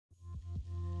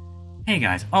Hey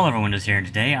guys, Oliver Windows here, and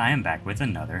today I am back with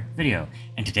another video.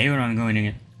 And today what I'm going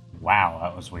to... Wow,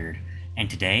 that was weird. And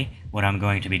today, what I'm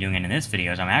going to be doing in this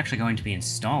video is I'm actually going to be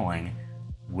installing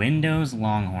Windows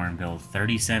Longhorn build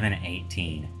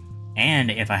 3718.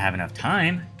 And if I have enough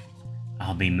time,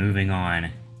 I'll be moving on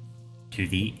to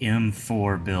the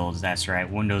M4 builds. That's right,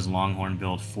 Windows Longhorn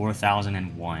build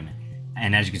 4001.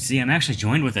 And as you can see, I'm actually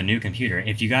joined with a new computer.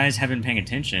 If you guys have been paying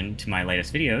attention to my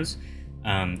latest videos,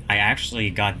 I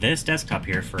actually got this desktop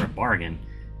here for a bargain.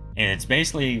 It's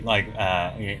basically like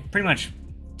pretty much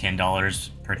 $10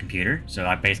 per computer, so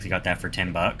I basically got that for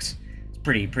 10 bucks. It's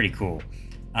pretty cool.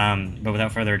 But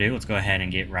without further ado, let's go ahead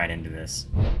and get right into this.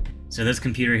 So this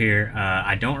computer here,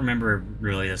 I don't remember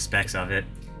really the specs of it.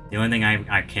 The only thing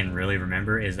I can really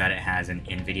remember is that it has an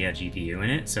NVIDIA GPU in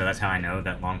it, so that's how I know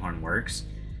that Longhorn works.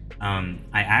 I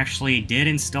actually did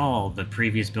install the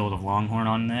previous build of Longhorn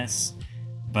on this,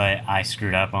 but I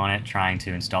screwed up on it trying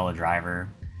to install a driver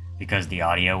because the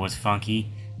audio was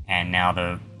funky, and now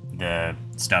the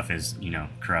stuff is, you know,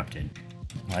 corrupted.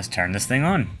 Let's turn this thing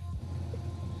on.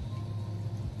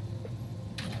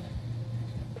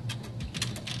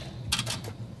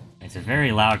 It's a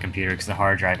very loud computer because the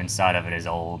hard drive inside of it is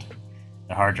old.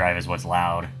 The hard drive is what's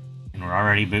loud, and we're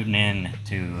already booting in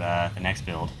to the next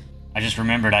build. I just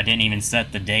remembered I didn't even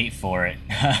set the date for it,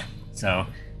 so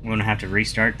I'm gonna have to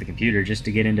restart the computer just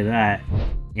to get into that.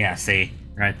 Yeah, see,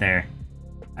 right there.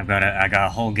 I got a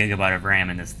whole gigabyte of RAM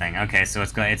in this thing. Okay, so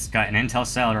it's got an Intel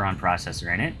Celeron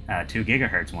processor in it, 2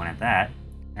 gigahertz one at that.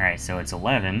 All right, so it's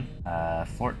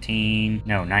 19,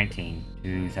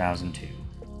 2002.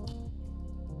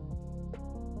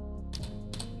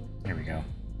 There we go.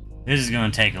 This is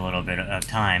gonna take a little bit of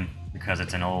time because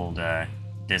it's an old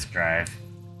disk drive.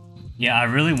 Yeah, I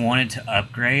really wanted to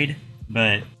upgrade,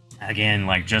 but again,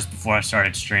 like just before I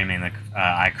started streaming,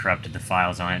 I corrupted the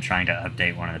files on it trying to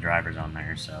update one of the drivers on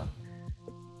there, so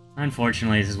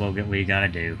unfortunately this is what we gotta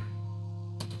do.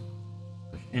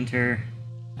 Push enter.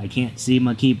 I can't see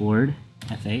my keyboard.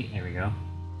 F8, there we go.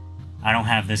 I don't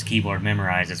have this keyboard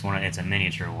memorized, it's a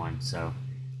miniature one, so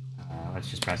let's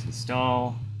just press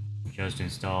install. Chose to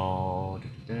install.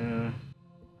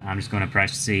 I'm just gonna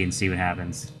press C and see what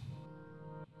happens.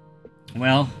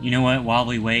 Well, you know what, while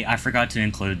we wait, I forgot to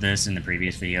include this in the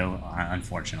previous video.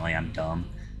 Unfortunately, I'm dumb.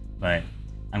 But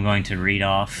I'm going to read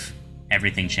off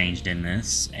everything changed in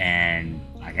this, and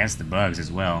I guess the bugs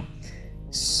as well.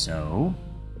 So,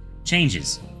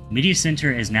 changes. Media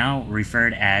Center is now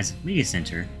referred as Media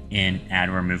Center in add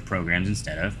or remove programs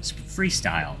instead of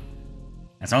Freestyle.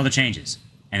 That's all the changes.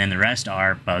 And then the rest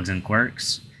are bugs and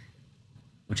quirks,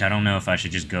 which I don't know if I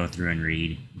should just go through and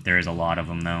read. There is a lot of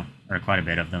them, though. Or quite a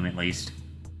bit of them, at least.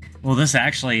 Well, this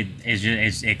actually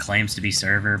it claims to be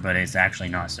server, but it's actually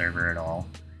not server at all.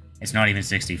 It's not even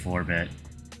 64-bit.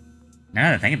 Now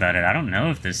that I think about it, I don't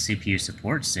know if this CPU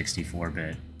supports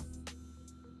 64-bit.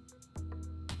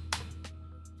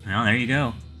 Well, there you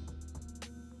go.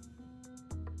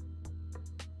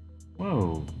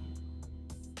 Whoa.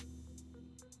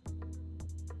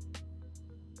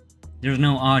 There's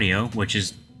no audio, which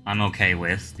is I'm okay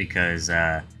with, because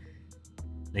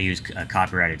they use a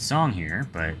copyrighted song here,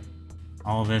 but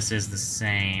all this is the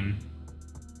same.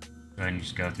 Go ahead and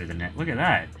just go through the net. Look at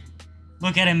that.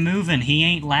 Look at him moving. He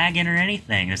ain't lagging or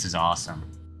anything. This is awesome.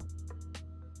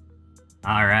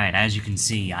 Alright, as you can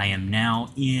see, I am now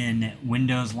in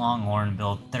Windows Longhorn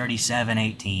build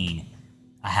 3718.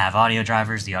 I have audio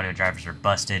drivers. The audio drivers are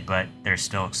busted, but there's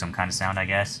still some kind of sound, I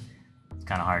guess. It's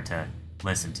kind of hard to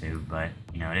listen to, but,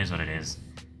 you know, it is what it is.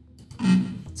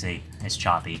 See, it's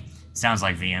choppy. Sounds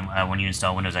like when you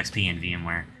install Windows XP in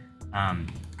VMware.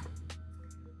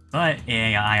 But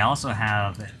I also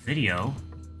have video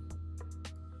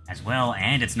as well,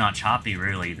 and it's not choppy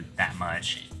really that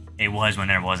much. It was when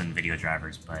there wasn't video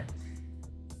drivers, but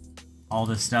all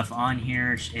the stuff on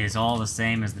here is all the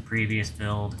same as the previous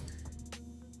build.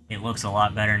 It looks a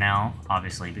lot better now,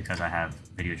 obviously, because I have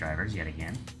video drivers yet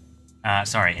again.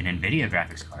 Sorry, an NVIDIA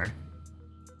graphics card.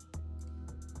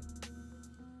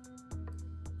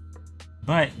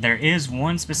 But there is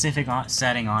one specific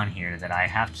setting on here that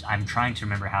I'm trying to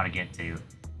remember how to get to.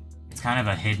 It's kind of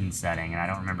a hidden setting, and I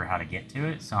don't remember how to get to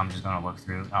it, so I'm just going to look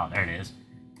through. Oh, there it is.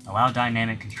 Allow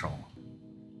dynamic control.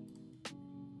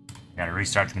 Gotta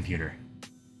restart the computer.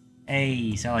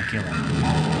 Hey, solid killer.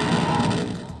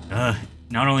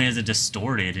 Not only is it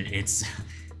distorted,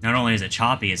 not only is it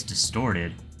choppy, it's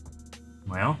distorted.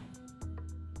 Well,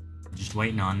 just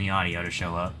waiting on the audio to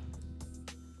show up.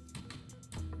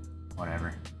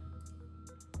 Whatever.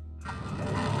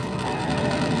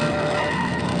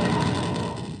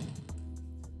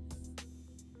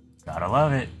 Gotta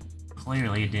love it.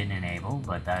 Clearly it didn't enable,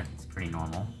 but that's pretty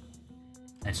normal.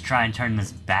 Let's try and turn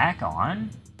this back on.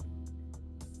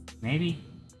 Maybe?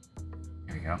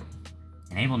 There we go.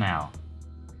 Enable now.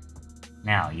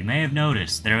 Now, you may have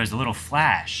noticed there was a little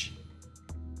flash.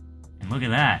 And look at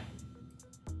that.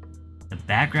 The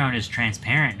background is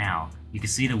transparent now. You can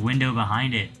see the window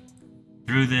behind it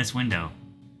through this window.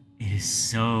 It is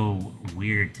so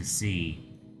weird to see.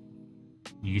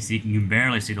 You can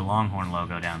barely see the Longhorn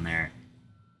logo down there.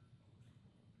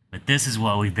 But this is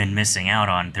what we've been missing out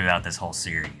on throughout this whole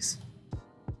series.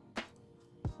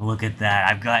 Look at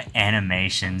that, I've got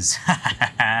animations.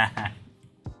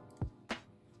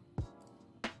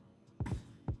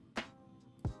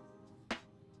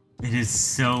 It is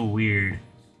so weird.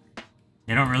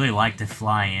 They don't really like to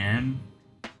fly in.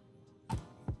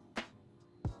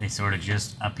 They sort of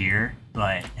just appear,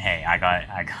 but hey, I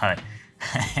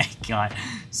got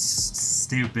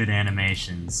stupid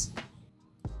animations.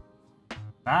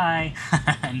 Bye!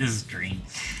 This is green.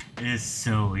 It is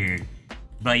so weird.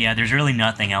 But yeah, there's really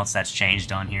nothing else that's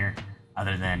changed on here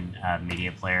other than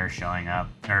Media Player showing up,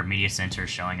 or Media Center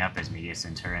showing up as Media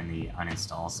Center in the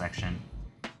uninstall section.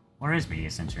 Where is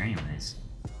Media Center anyways?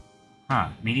 Huh,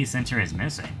 Media Center is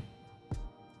missing.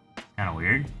 Kinda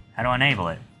weird. How do I enable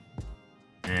it?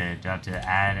 Do I have to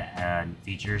add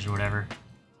features or whatever?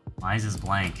 Why is this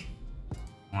blank?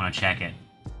 I wanna check it.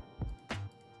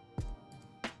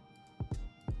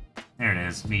 There it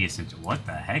is, Media Center. What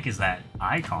the heck is that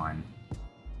icon?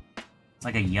 It's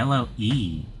like a yellow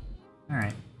E.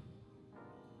 Alright.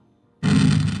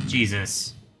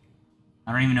 Jesus.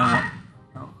 I don't even know what...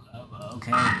 Oh,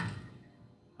 okay.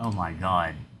 Oh my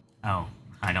god. Oh,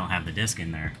 I don't have the disc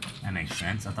in there. That makes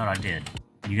sense. I thought I did.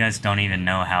 You guys don't even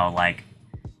know how, like...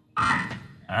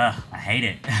 I hate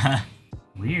it.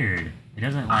 Weird. It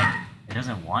doesn't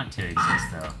want to exist,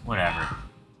 though. Whatever.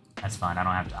 That's fine.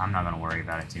 I'm not gonna worry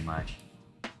about it too much.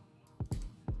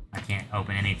 I can't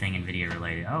open anything in video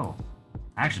related. Oh.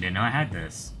 I actually didn't know I had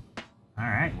this.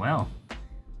 Alright, well.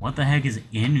 What the heck is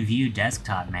In-View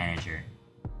Desktop Manager?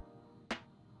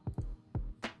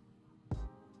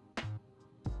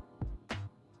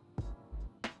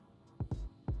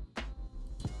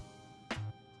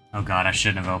 Oh god, I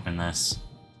shouldn't have opened this.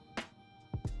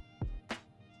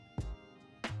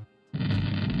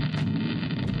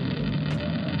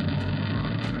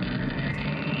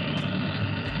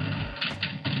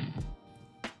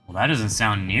 Well, that doesn't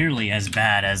sound nearly as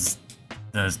bad as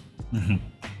the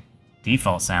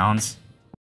default sounds.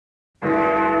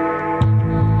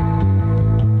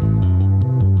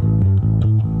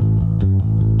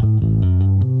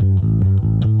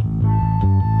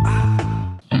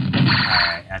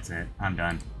 That's it. I'm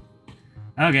done.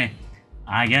 Okay.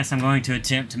 I guess I'm going to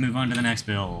attempt to move on to the next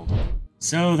build.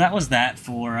 So that was that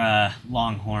for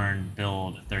Longhorn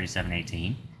build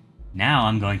 3718. Now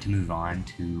I'm going to move on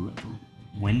to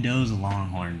Windows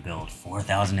Longhorn build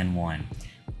 4001.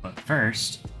 But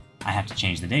first, I have to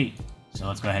change the date. So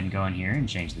let's go ahead and go in here and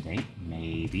change the date.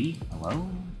 Maybe. Hello?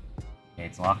 Okay,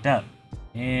 it's locked up.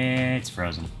 It's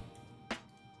frozen.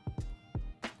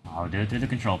 I'll do it through the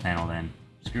control panel then.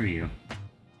 Screw you.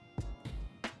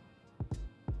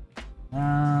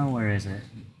 Where is it?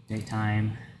 Date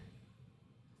time.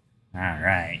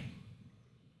 Alright.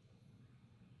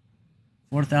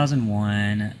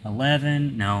 4001,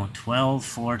 11, no,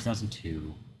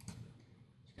 12/4/2002.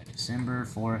 December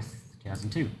 4th,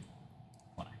 2002.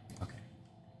 Why? Okay.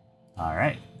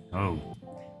 Alright. Oh.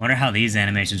 Wonder how these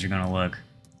animations are gonna look.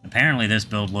 Apparently this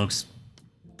build looks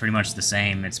pretty much the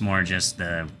same. It's more just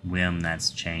the whim that's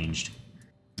changed.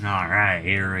 Alright,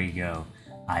 here we go.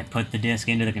 I put the disk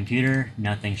into the computer,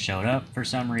 nothing showed up for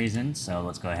some reason, so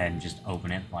let's go ahead and just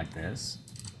open it like this.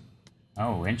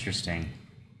 Oh, interesting.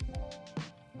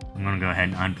 I'm gonna go ahead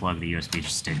and unplug the USB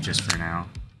stick just for now.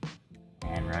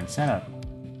 And run setup.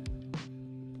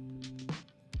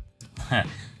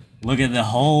 Look at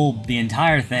the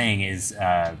entire thing is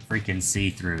freaking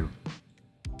see-through.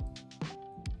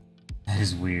 That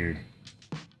is weird.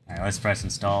 Alright, let's press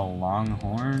install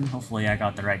Longhorn. Hopefully I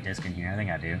got the right disk in here. I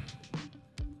think I do.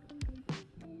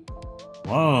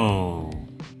 Whoa!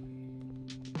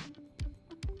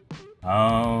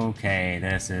 Okay,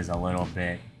 this is a little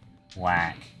bit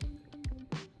whack.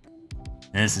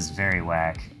 This is very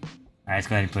whack. Alright, let's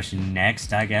go ahead and push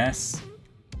next, I guess.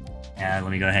 Let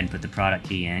me go ahead and put the product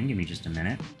key in. Give me just a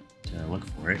minute to look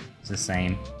for it. It's the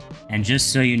same. And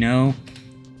just so you know,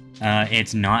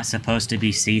 it's not supposed to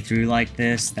be see-through like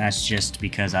this. That's just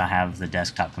because I have the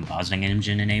desktop compositing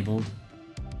engine enabled.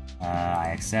 I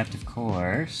accept, of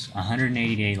course,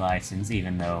 180-day license,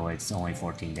 even though it's only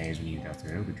 14 days when you go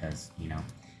through, because, you know,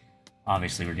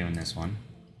 obviously we're doing this one.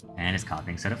 And it's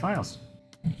copying set of files.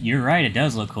 You're right, it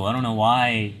does look cool. I don't know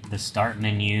why the start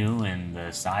menu and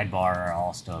the sidebar are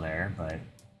all still there, but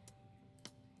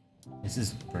this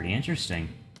is pretty interesting.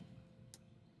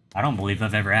 I don't believe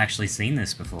I've ever actually seen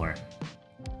this before.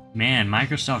 Man,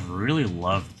 Microsoft really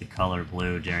loved the color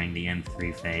blue during the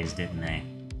M3 phase, didn't they?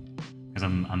 Because a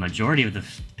majority of the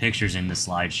pictures in the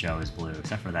slideshow is blue,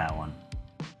 except for that one.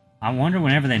 I wonder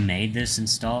whenever they made this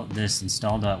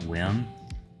install.wim,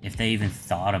 if they even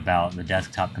thought about the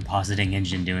desktop compositing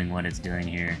engine doing what it's doing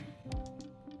here.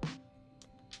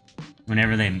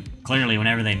 Whenever they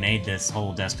made this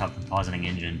whole desktop compositing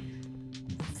engine,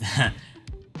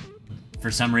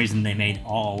 for some reason they made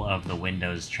all of the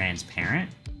windows transparent.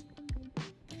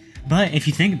 But if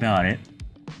you think about it,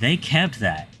 they kept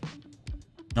that.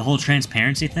 The whole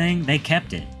transparency thing, they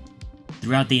kept it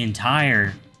throughout the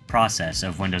entire process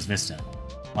of Windows Vista.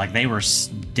 Like, they were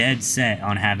dead set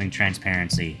on having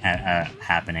transparency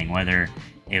happening, whether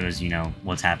it was, you know,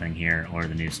 what's happening here or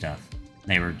the new stuff.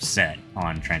 They were set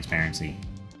on transparency.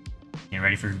 Get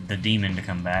ready for the demon to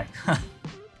come back.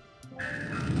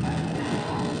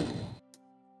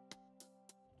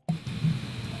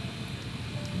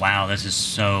 Wow, this is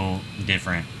so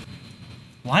different.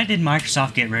 Why did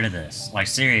Microsoft get rid of this? Like,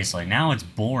 seriously, now it's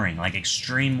boring, like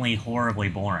extremely horribly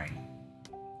boring.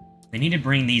 They need to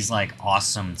bring these, like,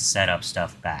 awesome setup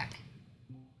stuff back.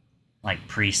 Like,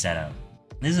 pre-setup.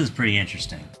 This is pretty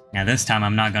interesting. Now, this time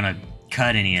I'm not gonna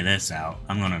cut any of this out.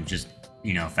 I'm gonna just,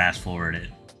 you know, fast forward it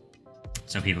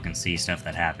so people can see stuff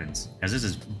that happens. Because this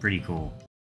is pretty cool.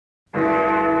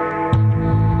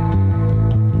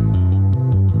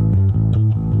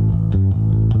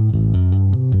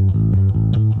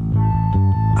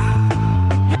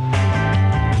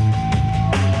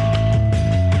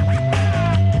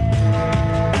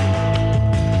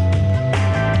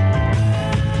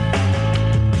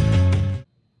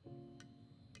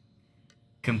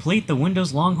 Complete the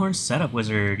Windows Longhorn setup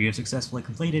wizard. You have successfully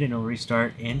completed and it will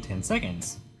restart in 10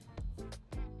 seconds.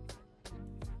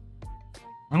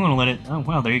 I'm gonna let it... Oh,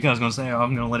 wow, there you go. I was gonna say,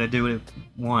 I'm gonna let it do it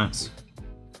once.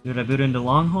 Did I boot into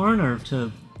Longhorn or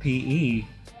to PE?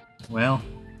 Well,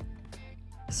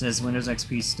 it says Windows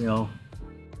XP still.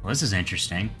 Well, this is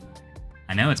interesting.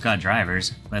 I know it's got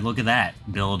drivers, but look at that.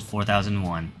 Build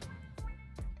 4001.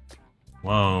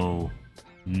 Whoa.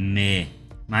 Meh.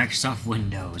 Microsoft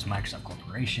Windows, Microsoft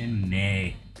Corporation,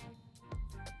 meh.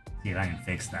 See if I can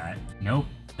fix that. Nope,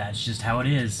 that's just how it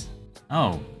is.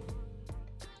 Oh.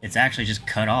 It's actually just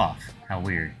cut off. How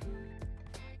weird.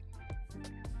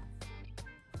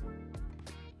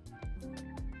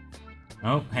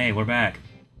 Oh, hey, we're back.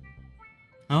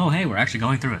 Oh, hey, we're actually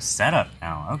going through a setup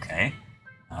now. Okay.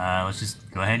 Let's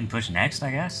just go ahead and push next,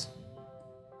 I guess.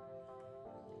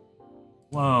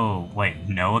 Whoa, wait,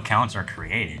 no accounts are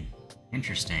created.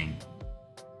 Interesting.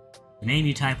 The name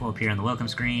you type will appear on the welcome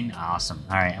screen. Awesome.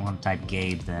 Alright, I'm gonna type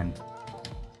Gabe then.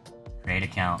 Create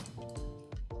account.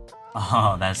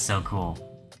 Oh, that's so cool.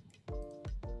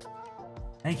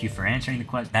 Thank you for answering the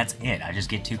question. That's it. I just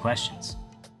get 2 questions.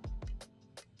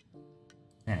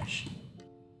 Finish.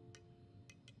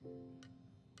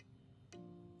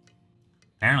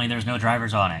 Apparently there's no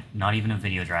drivers on it. Not even a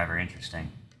video driver.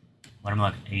 Interesting. Let me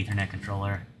look. Ethernet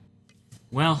controller.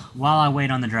 Well, while I wait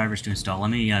on the drivers to install,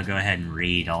 let me go ahead and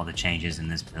read all the changes in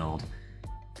this build.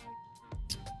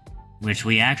 Which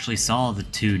we actually saw the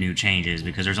 2 new changes,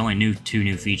 because there's only 2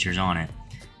 new features on it.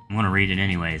 I'm going to read it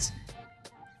anyways.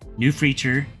 New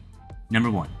feature number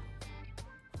 1.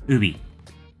 UBI.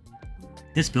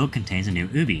 This build contains a new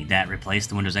UBI that replaced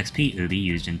the Windows XP UBI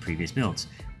used in previous builds.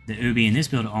 The UBI in this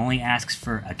build only asks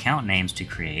for account names to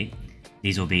create.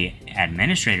 These will be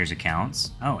administrators' accounts.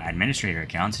 Oh, administrator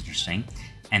accounts, interesting.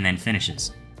 And then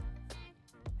finishes.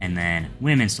 And then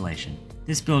Wim installation.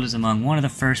 This build is among one of the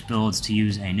first builds to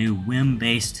use a new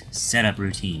Wim-based setup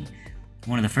routine.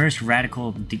 One of the first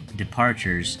radical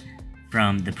departures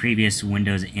from the previous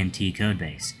Windows NT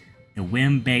codebase. The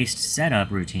Wim-based setup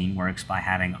routine works by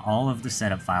having all of the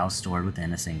setup files stored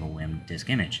within a single Wim disk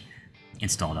image.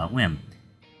 Install.wim.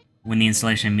 When the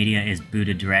installation media is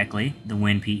booted directly, the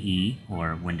WinPE,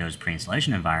 or Windows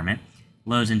Pre-Installation Environment,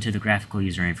 loads into the graphical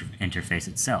user interface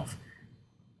itself.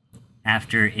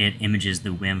 After it images the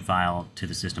Wim file to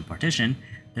the system partition,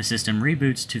 the system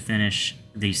reboots to finish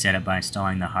the setup by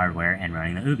installing the hardware and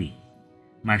running the UBI.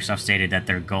 Microsoft stated that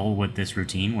their goal with this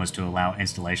routine was to allow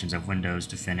installations of Windows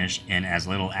to finish in as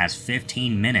little as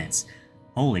 15 minutes.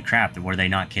 Holy crap, were they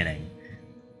not kidding?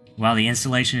 While the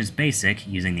installation is basic,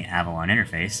 using the Avalon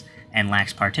interface, and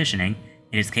lacks partitioning,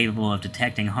 it is capable of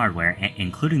detecting hardware,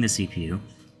 including the CPU,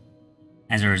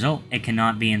 As a result, it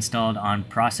cannot be installed on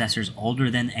processors older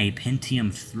than a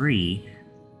Pentium 3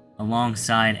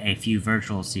 alongside a few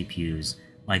virtual CPUs,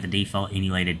 like the default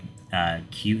emulated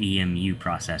QEMU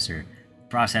processor.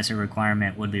 Processor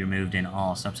requirement would be removed in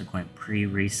all subsequent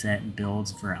pre-reset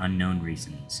builds for unknown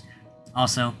reasons.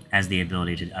 Also, as the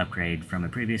ability to upgrade from a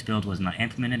previous build was not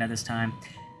implemented at this time,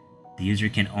 the user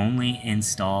can only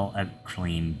install a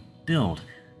clean build.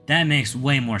 That makes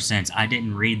way more sense. I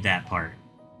didn't read that part.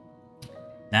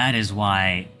 That is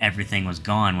why everything was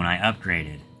gone when I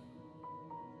upgraded.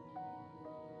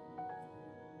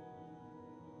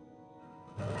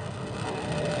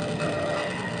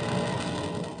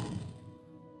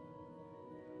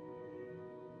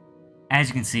 As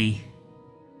you can see,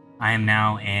 I am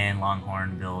now in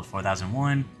Longhorn build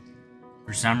 4001.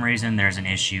 For some reason, there's an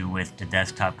issue with the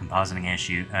desktop compositing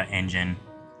engine.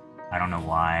 I don't know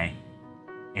why.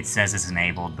 It says it's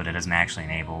enabled, but it doesn't actually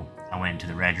enable. I went into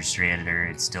the registry editor.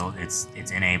 It's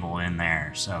enabled in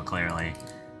there, so clearly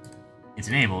it's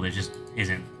enabled. It just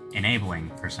isn't enabling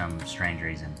for some strange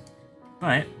reason.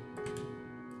 But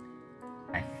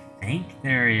I think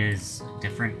there is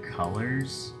different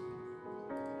colors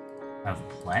of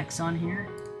Plex on here.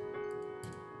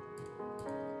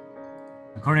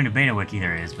 According to BetaWiki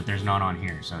there is, but there's not on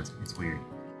here, so it's weird.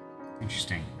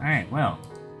 Interesting. Alright, well.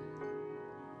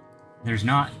 There's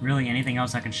not really anything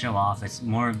else I can show off. It's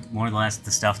more or less the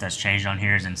stuff that's changed on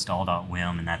here is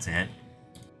install.wim, and that's it.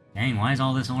 Dang, why is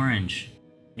all this orange?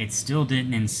 It still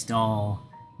didn't install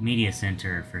Media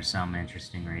Center for some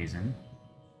interesting reason.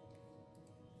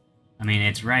 I mean,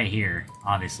 it's right here,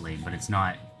 obviously, but it's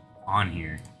not on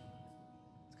here.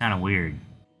 It's kind of weird.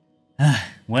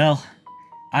 Well,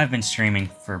 I've been streaming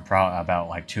for about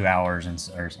like 2 hours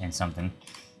and something.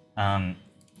 Thank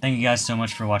you guys so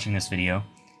much for watching this video.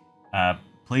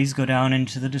 Please go down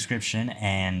into the description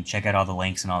and check out all the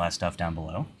links and all that stuff down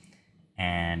below.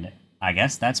 And I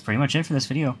guess that's pretty much it for this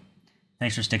video.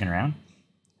 Thanks for sticking around.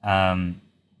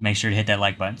 Make sure to hit that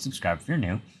like button, subscribe if you're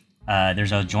new.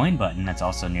 There's a join button that's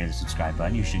also near the subscribe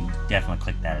button. You should definitely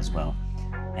click that as well.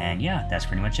 And yeah, that's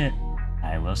pretty much it.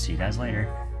 I will see you guys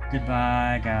later.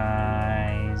 Goodbye,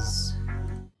 guys.